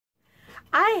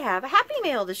I have a happy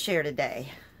mail to share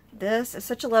today. This is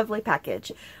such a lovely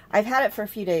package. I've had it for a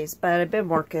few days, but I've been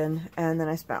working, and then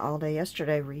I spent all day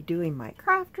yesterday redoing my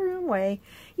craft room way.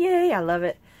 Yay, I love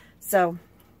it. So,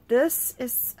 this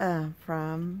is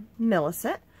from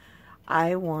Millicent.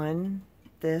 I won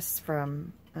this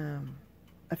from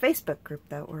a Facebook group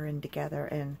that we're in together,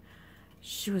 and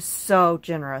she was so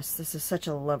generous. This is such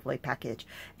a lovely package.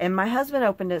 And my husband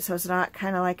opened it, so it's not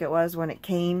kind of like it was when it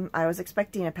came. I was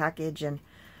expecting a package, and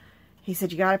he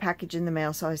said, you got a package in the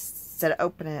mail. So I said,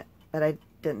 open it, but I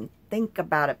didn't think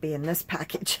about it being this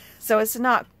package. So it's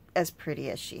not as pretty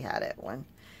as she had it when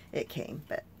it came,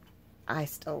 but I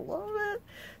still love it.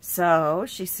 So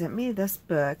she sent me this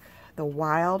book, The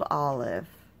Wild Olive.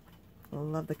 I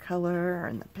love the color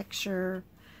and the picture.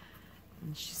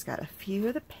 And she's got a few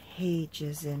of the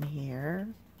pages in here.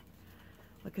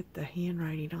 Look at the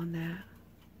handwriting on that.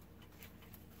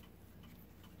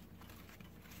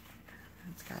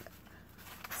 It's got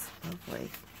this lovely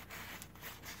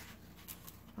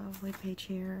page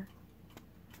here.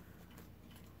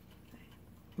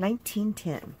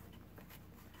 1910.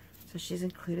 So she's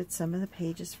included some of the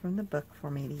pages from the book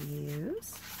for me to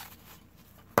use.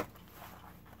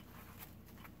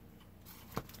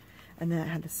 And then it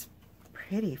had this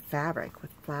pretty fabric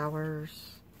with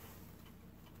flowers.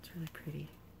 It's really pretty.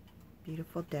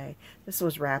 Beautiful day. This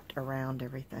was wrapped around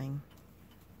everything.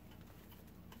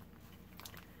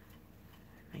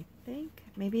 I think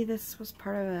maybe this was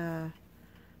part of a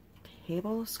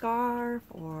table scarf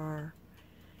or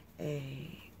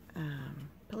a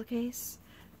pillowcase.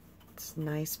 It's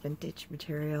nice vintage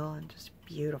material and just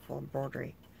beautiful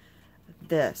embroidery.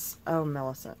 This, oh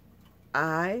Millicent,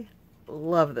 I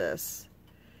love this.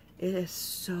 It is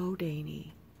so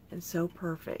dainty and so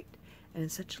perfect and in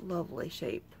such lovely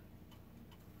shape.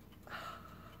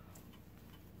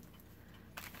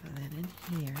 And then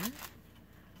in here, I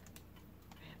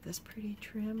have this pretty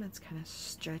trim. It's kind of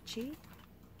stretchy.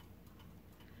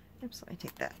 Oops, let me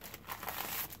take that.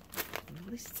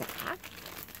 Release that.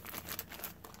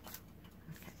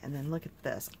 Okay, and then look at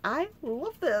this. I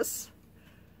love this.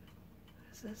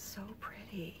 This is so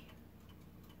pretty.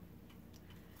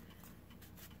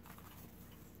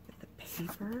 Get the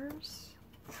papers.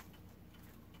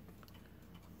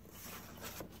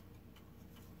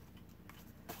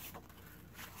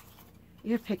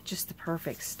 You have picked just the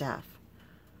perfect stuff.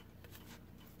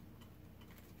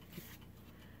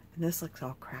 And this looks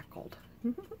all crackled.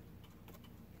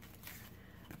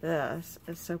 This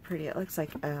is so pretty. It looks like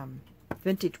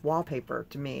vintage wallpaper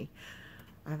to me.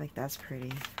 I think that's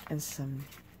pretty. And some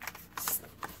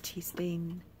tea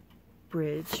stain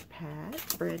bridge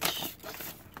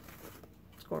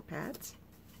score pads.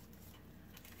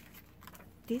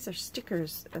 These are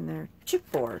stickers and they're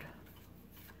chipboard.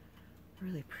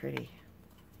 Really pretty.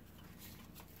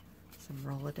 Some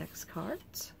Rolodex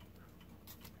cards.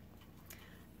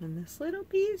 And this little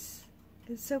piece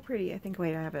is so pretty. I think,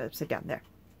 wait, I have it upside down there.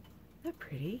 Isn't that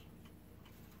pretty?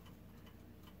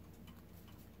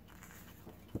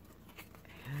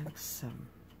 And some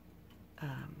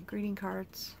greeting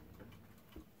cards.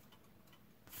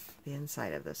 The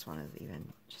inside of this one is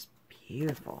even just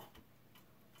beautiful.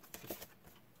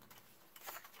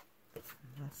 And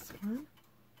this one.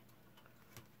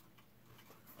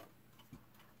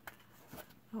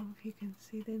 Oh, if you can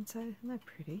see the inside, isn't that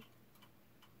pretty?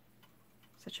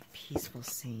 Such a peaceful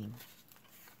scene.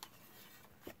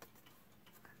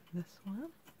 This one.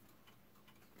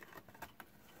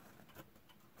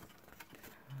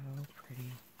 Oh,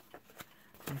 pretty.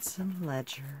 And some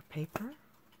ledger paper.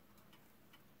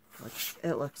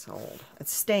 It looks old.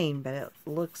 It's stained, but it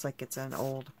looks like it's an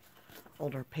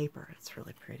older paper. It's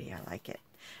really pretty. I like it.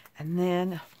 And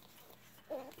then,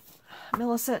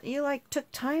 Millicent, you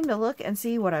took time to look and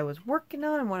see what I was working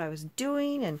on and what I was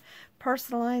doing and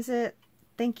personalize it.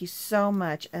 Thank you so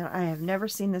much. And I have never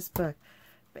seen this book,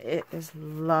 but it is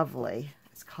lovely.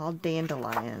 It's called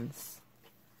Dandelions.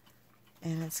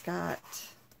 And it's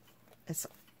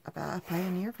about a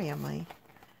pioneer family.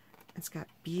 It's got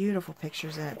beautiful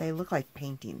pictures in it. They look like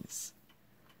paintings.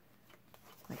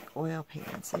 Like oil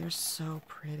paintings. They're so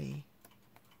pretty.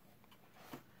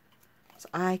 So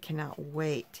I cannot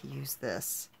wait to use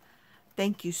this.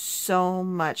 Thank you so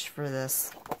much for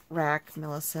this rack,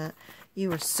 Millicent. You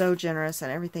were so generous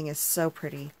and everything is so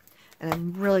pretty. And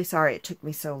I'm really sorry it took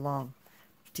me so long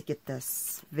to get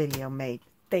this video made.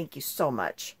 Thank you so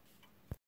much.